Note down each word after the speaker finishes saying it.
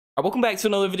Welcome back to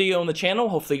another video on the channel.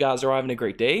 Hopefully you guys are having a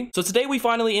great day. So today we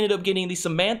finally ended up getting the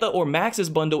Samantha or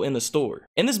Maxis bundle in the store.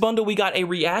 In this bundle we got a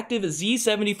Reactive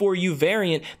Z-74U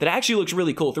variant that actually looks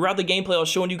really cool. Throughout the gameplay I was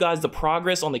showing you guys the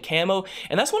progress on the camo,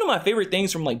 and that's one of my favorite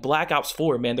things from like Black Ops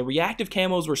 4, man. The reactive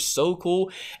camos were so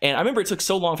cool, and I remember it took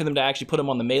so long for them to actually put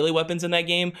them on the melee weapons in that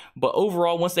game, but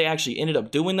overall once they actually ended up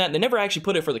doing that, they never actually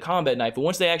put it for the combat knife, but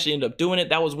once they actually ended up doing it,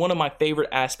 that was one of my favorite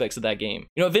aspects of that game.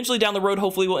 You know, eventually down the road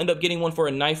hopefully we'll end up getting one for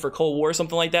a knife for Cold War or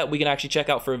something like that we can actually check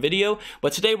out for a video,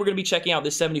 but today we're going to be checking out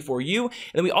this 74U, and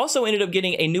then we also ended up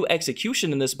getting a new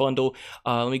execution in this bundle.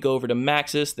 Let me go over to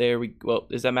Maxis. There we go. Well,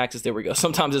 is that Maxis? There we go.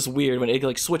 Sometimes it's weird when it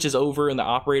like switches over in the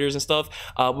operators and stuff.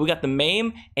 We got the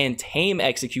maim and tame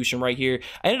execution right here.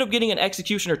 I ended up getting an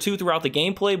execution or two throughout the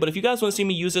gameplay, but if you guys want to see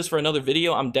me use this for another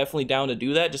video, I'm definitely down to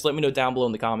do that. Just let me know down below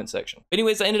in the comment section.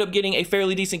 Anyways, I ended up getting a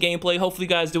fairly decent gameplay. Hopefully you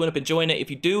guys do end up enjoying it. If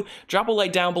you do, drop a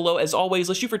like down below. As always,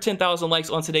 let's shoot for 10,000 likes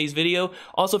on today's video.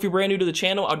 Also, if you're brand new to the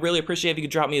channel, I'd really appreciate if you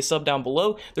could drop me a sub down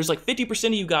below. There's like 50%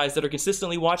 of you guys that are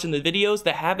consistently watching the videos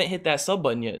that haven't hit that sub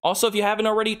button yet. Also, if you haven't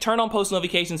already, turn on post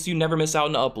notifications so you never miss out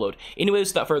on an upload. Anyways,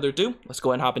 without further ado, let's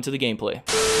go ahead and hop into the gameplay.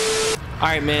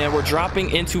 Alright, man, we're dropping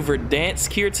into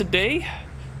Verdansk here today.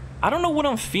 I don't know what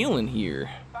I'm feeling here.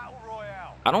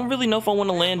 I don't really know if I want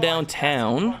to land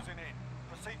downtown.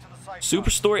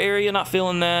 Superstore area, not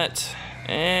feeling that.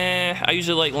 I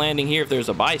usually like landing here if there's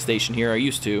a buy station here. I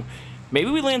used to. Maybe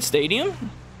we land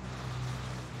stadium?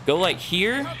 Go like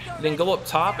here, then go up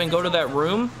top and go to that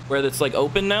room where it's like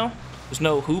open now. There's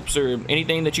no hoops or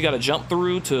anything that you got to jump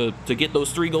through to get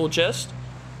those 3 gold chests.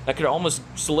 That could almost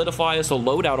solidify us a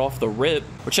loadout off the rip.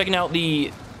 We're checking out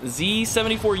the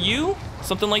Z-74U,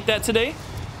 something like that today.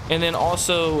 And then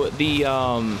also the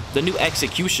new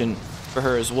execution for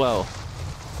her as well.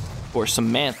 For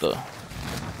Samantha.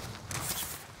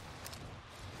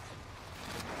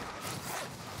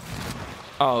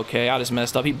 Oh, okay, I just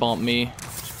messed up. He bumped me.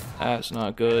 That's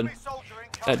not good.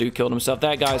 That dude killed himself.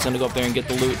 That guy's gonna go up there and get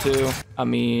the loot too. I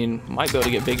mean, might be able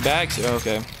to get big bags.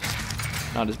 Okay.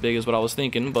 Not as big as what I was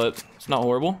thinking, but it's not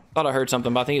horrible. Thought I heard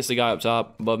something, but I think it's the guy up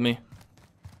top above me.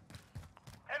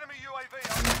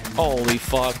 Holy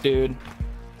fuck, dude.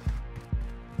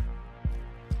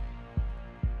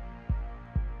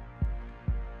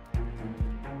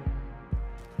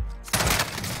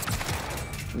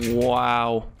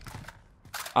 Wow.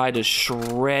 I just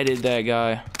shredded that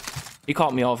guy. He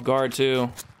caught me off guard too.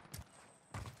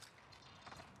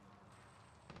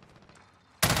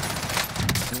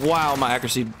 Wow, my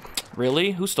accuracy.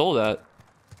 Really? Who stole that?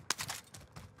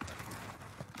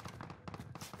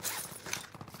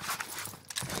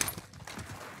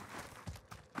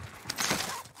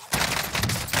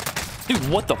 Dude,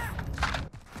 what the?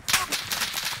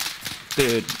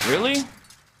 Dude, really?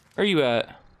 Where are you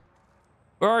at?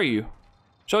 Where are you?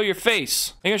 Show your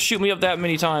face. They're gonna shoot me up that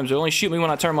many times. They only shoot me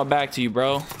when I turn my back to you,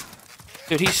 bro.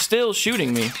 Dude, he's still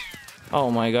shooting me.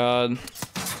 Oh my god.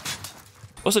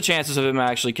 What's the chances of him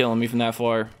actually killing me from that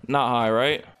far? Not high,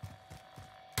 right?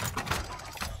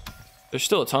 There's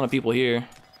still a ton of people here.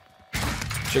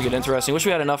 Should get interesting. Wish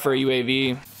we had enough for a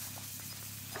UAV.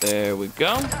 There we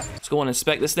go. Let's go and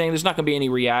inspect this thing. There's not gonna be any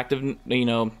reactive, you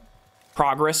know,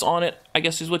 progress on it, I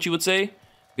guess is what you would say.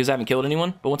 Because I haven't killed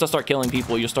anyone, but once I start killing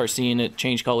people, you'll start seeing it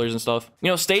change colors and stuff. You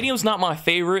know, stadium's not my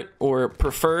favorite or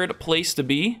preferred place to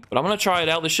be, but I'm gonna try it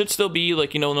out. There should still be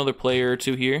like, you know, another player or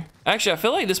two here. Actually, I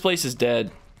feel like this place is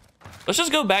dead. Let's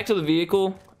just go back to the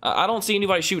vehicle. I don't see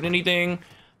anybody shooting anything.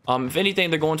 If anything,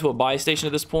 they're going to a buy station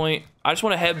at this point. I just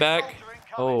want to head back.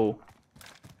 Oh,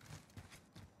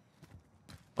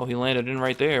 he landed in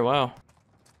right there. Wow.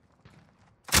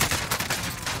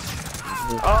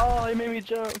 Oh, he made me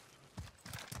jump.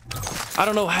 I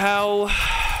don't know how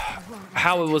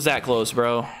it was that close,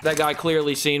 bro. That guy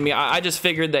clearly seen me. I just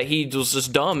figured that he was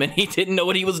just dumb and he didn't know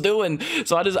what he was doing.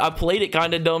 So I played it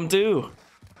kind of dumb too.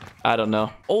 I don't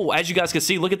know. Oh, as you guys can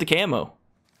see, look at the camo.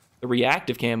 The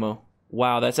reactive camo.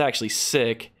 Wow, that's actually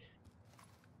sick.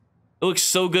 It looks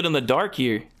so good in the dark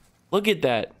here. Look at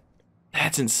that.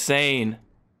 That's insane.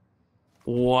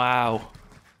 Wow.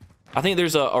 I think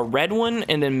there's a red one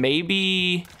and then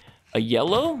maybe a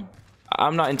yellow.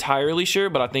 I'm not entirely sure,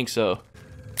 but I think so.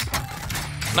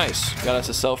 Nice. Got us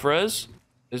a self-res.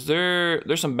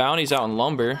 There's some bounties out in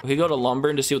lumber. We could go to lumber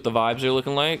and just see what the vibes are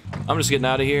looking like. I'm just getting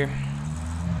out of here.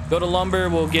 Go to lumber.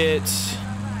 We'll get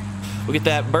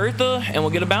that Bertha and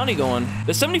we'll get a bounty going.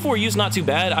 The 74U is not too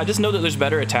bad. I just know that there's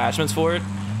better attachments for it,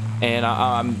 and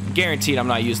I'm guaranteed I'm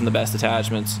not using the best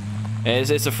attachments.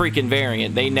 It's a freaking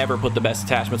variant. They never put the best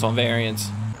attachments on variants.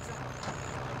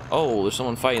 Oh, there's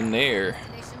someone fighting there.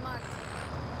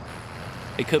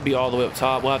 It could be all the way up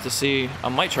top. We'll have to see. I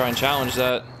might try and challenge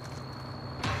that.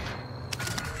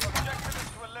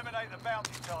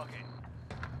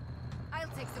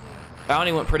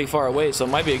 Bounty went pretty far away, so it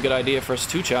might be a good idea for us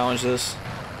to challenge this.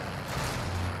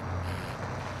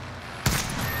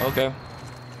 Okay.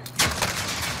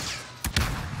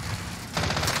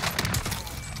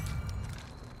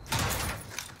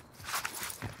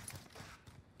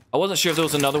 I wasn't sure if there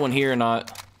was another one here or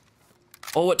not.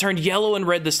 Oh, it turned yellow and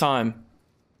red this time.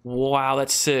 Wow,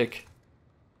 that's sick.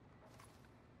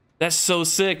 That's so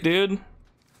sick, dude.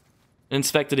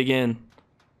 Inspect it again.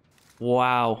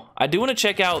 Wow. I do want to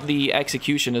check out the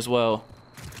execution as well.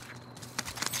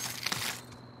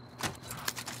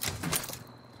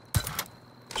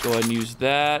 Let's go ahead and use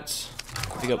that.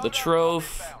 Pick up the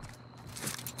trophy.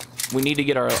 We need to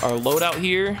get our loadout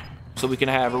here so we can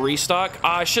have a restock.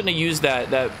 I shouldn't have used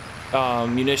that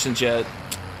munitions yet.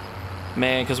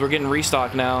 Man, because we're getting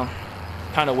restock now.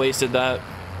 Kind of wasted that.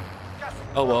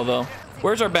 Oh well, though.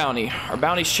 Where's our bounty? Our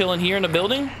bounty's chilling here in the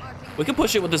building. We can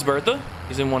push it with this Bertha.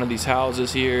 He's in one of these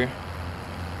houses here.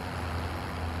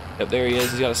 Yep, there he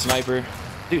is. He's got a sniper.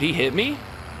 Dude, he hit me?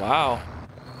 Wow.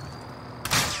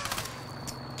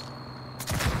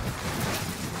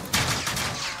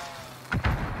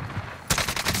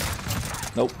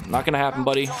 Nope, not gonna happen,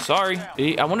 buddy. Sorry.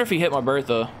 I wonder if he hit my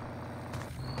Bertha.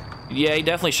 Yeah, he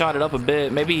definitely shot it up a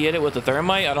bit. Maybe he hit it with the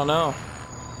thermite. I don't know.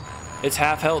 It's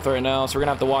half health right now, so we're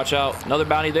gonna have to watch out. Another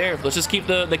bounty there. Let's just keep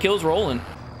the kills rolling.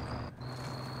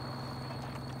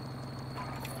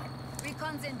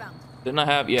 Didn't I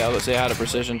have? Yeah, I would say I had a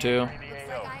precision too.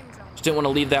 Just didn't want to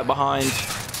leave that behind.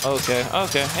 Okay,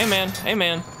 okay. Hey man, hey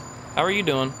man. How are you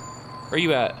doing? Where are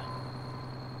you at?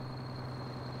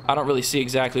 I don't really see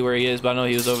exactly where he is, but I know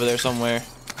he was over there somewhere.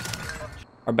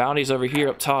 Our bounty's over here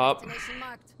up top.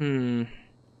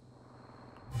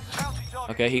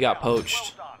 Okay, he got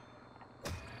poached.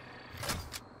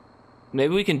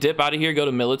 Maybe we can dip out of here, go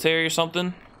to military or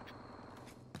something.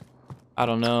 I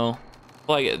don't know.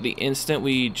 Like the instant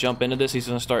we jump into this, he's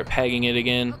gonna start pegging it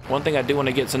again. One thing I do want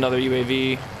to get is another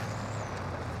UAV.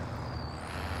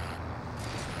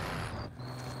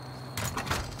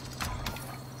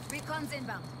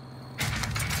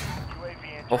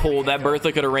 Oh, that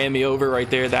Bertha could have ran me over right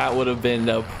there. That would have been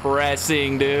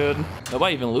depressing, dude.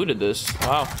 Nobody even looted this.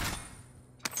 Wow.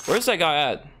 Where's that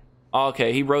guy at? Oh,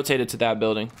 okay, he rotated to that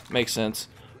building. Makes sense.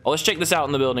 Oh, let's check this out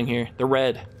in the building here. The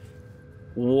red.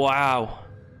 Wow.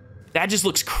 That just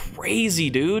looks crazy,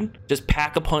 dude. Just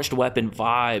pack-a-punched weapon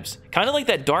vibes. Kind of like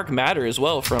that Dark Matter as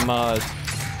well from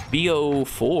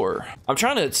BO4. I'm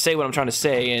trying to say what I'm trying to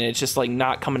say, and it's just like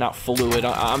not coming out fluid.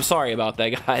 I'm sorry about that,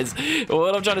 guys.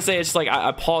 What I'm trying to say is just like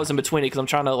I pause in between it because I'm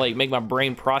trying to like make my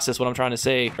brain process what I'm trying to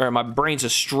say, or my brain's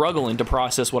just struggling to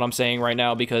process what I'm saying right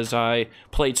now because I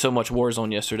played so much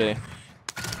Warzone yesterday.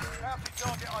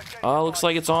 Looks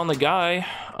like it's on the guy.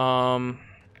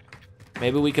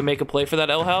 Maybe we can make a play for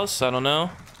that L house. I don't know.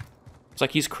 It's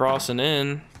like he's crossing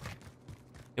in.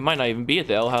 It might not even be at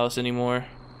the L house anymore.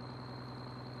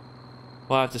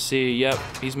 We'll have to see. Yep,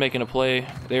 he's making a play.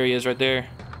 There he is right there.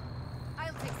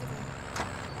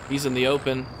 He's in the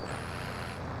open.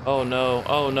 Oh no.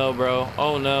 Oh no, bro.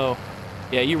 Oh no.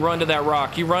 Yeah, you run to that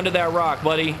rock. You run to that rock,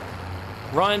 buddy.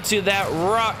 Run to that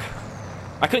rock.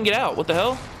 I couldn't get out. What the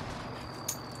hell?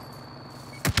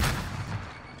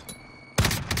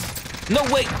 No,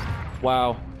 wait.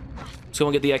 Wow. Let's go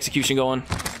and get the execution going.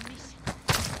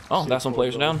 Oh, that's when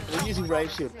players are down. We're using right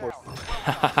shift.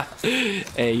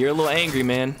 Hey, you're a little angry,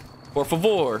 man. Por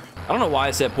favor. I don't know why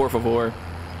I said por favor,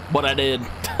 but I did.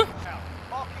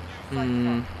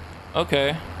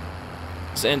 Okay.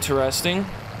 It's interesting.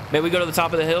 Maybe we go to the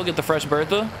top of the hill, get the fresh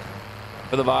Bertha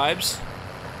for the vibes.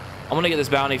 I'm gonna get this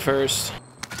bounty first.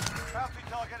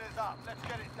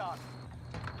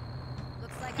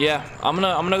 Yeah, I'm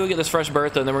gonna go get this fresh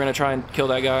Bertha, and then we're gonna try and kill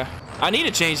that guy. I need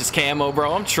to change this camo,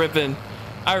 bro. I'm tripping.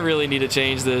 I really need to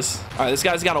change this. All right, this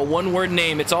guy's got a one-word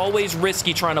name. It's always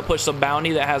risky trying to push a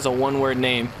bounty that has a one-word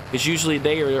name, because usually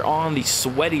they are on the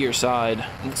sweatier side.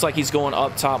 Looks like he's going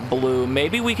up top blue.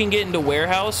 Maybe we can get into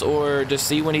warehouse or just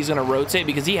see when he's gonna rotate,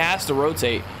 because he has to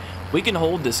rotate. We can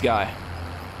hold this guy.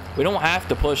 We don't have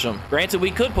to push him. Granted,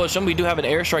 we could push him. We do have an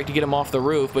airstrike to get him off the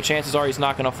roof, but chances are he's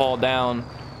not gonna fall down.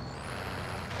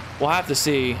 We'll have to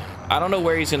see. I don't know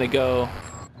where he's gonna go.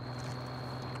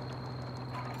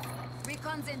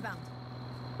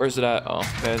 Where's it at? Oh,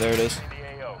 okay, there it is.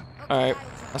 All right,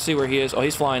 I'll see where he is. Oh,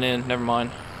 he's flying in. Never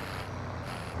mind.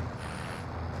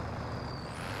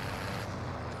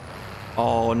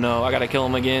 Oh no, I gotta kill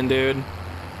him again, dude.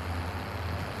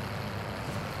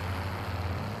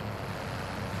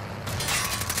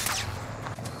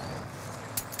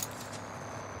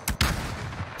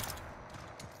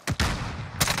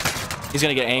 He's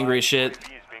gonna get angry as shit.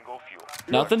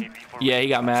 Nothing? Yeah, he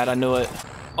got mad. I knew it.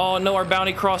 Oh no, our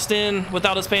bounty crossed in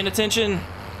without us paying attention.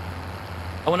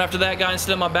 I went after that guy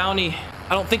instead of my bounty.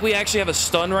 I don't think we actually have a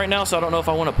stun right now, so I don't know if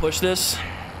I want to push this.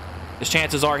 Because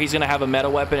chances are he's gonna have a meta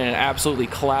weapon and absolutely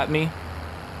clap me.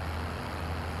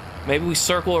 Maybe we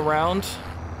circle around.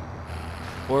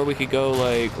 Or we could go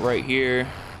like right here.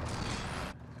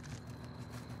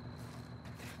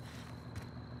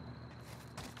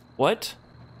 What?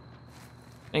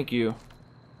 Thank you.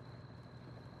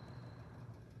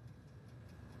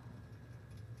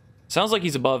 Sounds like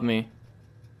he's above me.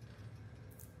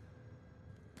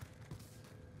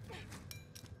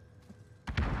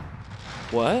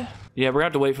 What? Yeah, we're gonna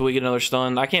have to wait till we get another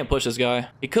stun. I can't push this guy.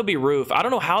 He could be roof. I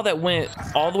don't know how that went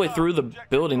all the way through the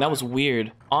building. That was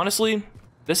weird. Honestly,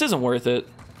 this isn't worth it.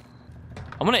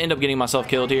 I'm gonna end up getting myself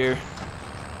killed here.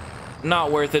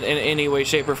 Not worth it in any way,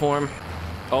 shape, or form.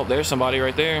 Oh, there's somebody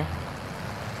right there.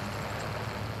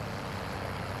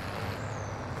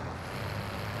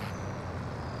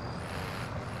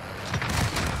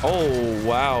 Oh,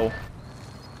 wow.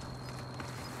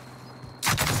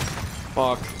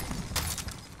 Fuck.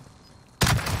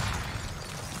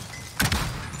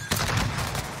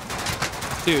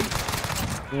 Dude,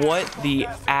 what the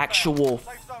actual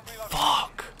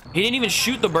fuck? He didn't even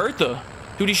shoot the Bertha.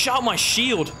 Dude, he shot my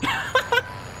shield.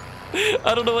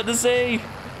 I don't know what to say.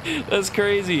 That's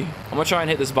crazy. I'm gonna try and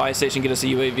hit this buy station, get us a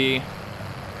UAV.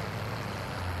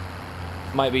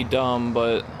 Might be dumb,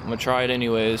 but I'm gonna try it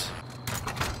anyways.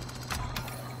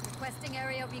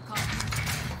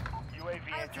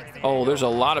 Oh, there's a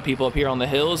lot of people up here on the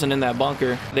hills and in that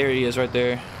bunker. There he is right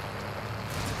there.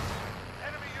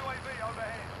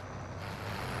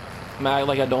 I'm acting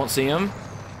like I don't see him.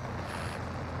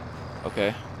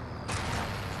 Okay.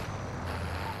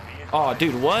 Oh,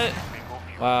 dude, what?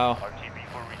 Wow.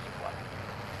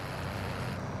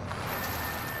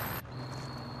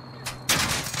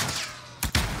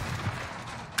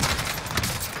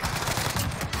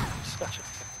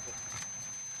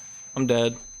 I'm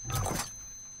dead.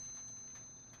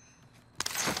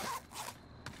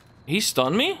 He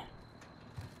stunned me?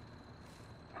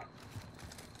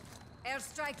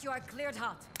 Airstrike, you are cleared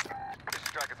hot.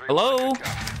 Hello?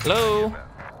 Hello?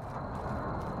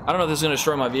 I don't know if this is gonna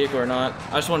destroy my vehicle or not.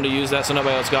 I just wanted to use that so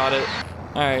nobody else got it.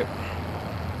 Alright.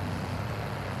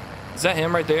 Is that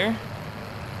him right there?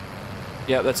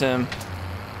 Yeah, that's him.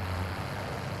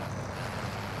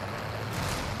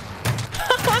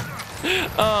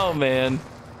 Oh man.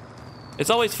 It's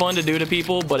always fun to do to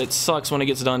people, but it sucks when it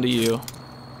gets done to you.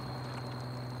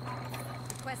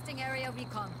 Requesting area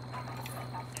recon.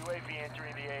 UAV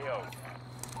entering the AO.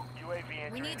 UAV We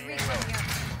entering need the recon AO. here.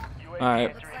 UAV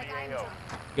Alright. Looks entering like the AO.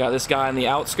 Got this guy in the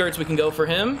outskirts. We can go for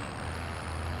him.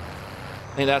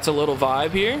 I think that's a little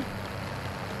vibe here.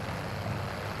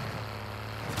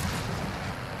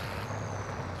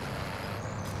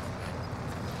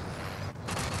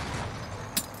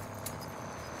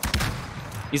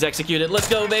 He's executed. Let's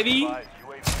go, baby.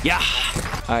 Yeah.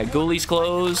 All right, Ghoulies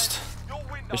closed.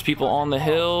 There's people on the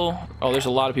hill. Oh, there's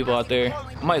a lot of people out there.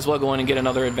 I might as well go in and get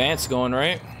another advance going,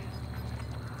 right?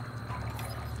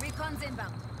 Recon's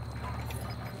inbound.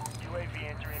 UAV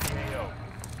entering the AO.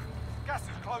 Gas is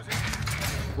closing.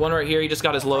 One right here. He just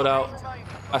got his loadout.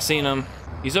 I seen him.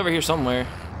 He's over here somewhere.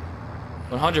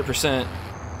 100%.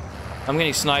 I'm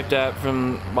getting sniped at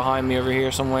from behind me over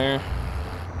here somewhere.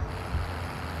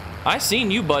 I seen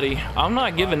you, buddy. I'm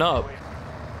not giving up.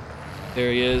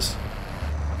 There he is.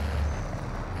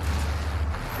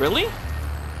 Really?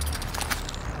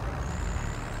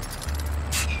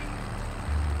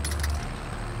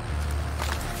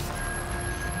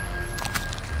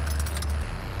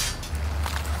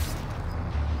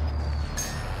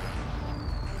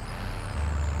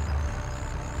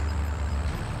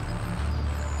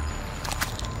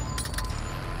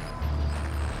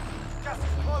 Gas is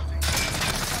closing.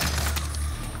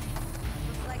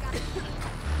 Looks like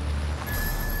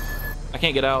I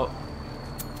can't get out.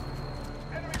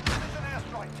 Enemy precision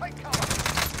airstrike. Take cover.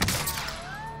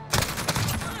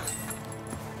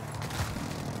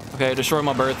 Okay, destroy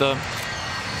my Bertha.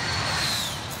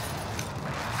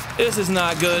 This is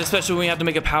not good, especially when we have to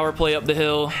make a power play up the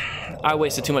hill. I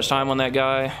wasted too much time on that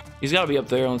guy. He's got to be up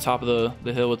there on the top of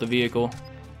the hill with the vehicle.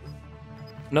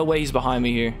 No way he's behind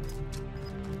me here.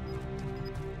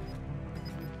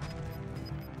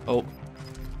 Oh.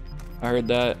 I heard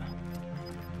that.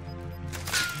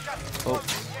 Oh.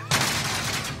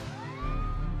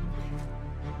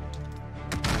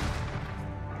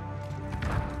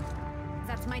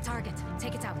 that's my target.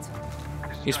 Take it out.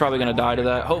 He's probably going to die to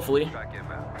that, hopefully.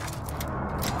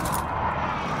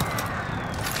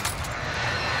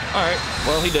 Alright,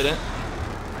 well, he didn't.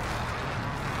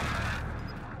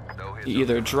 He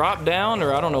either dropped down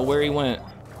or I don't know where he went.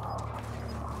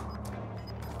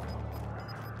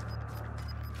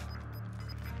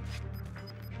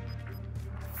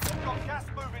 Got gas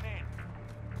moving in.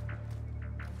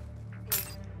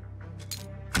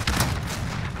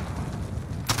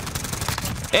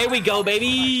 There we go,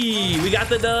 baby. We got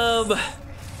the dub.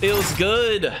 Feels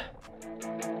good.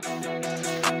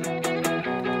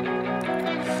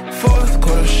 Fourth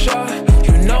quarter shot,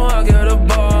 you know I got a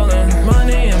ball and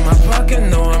money in my pocket.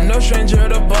 No, I'm no stranger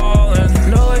to ball.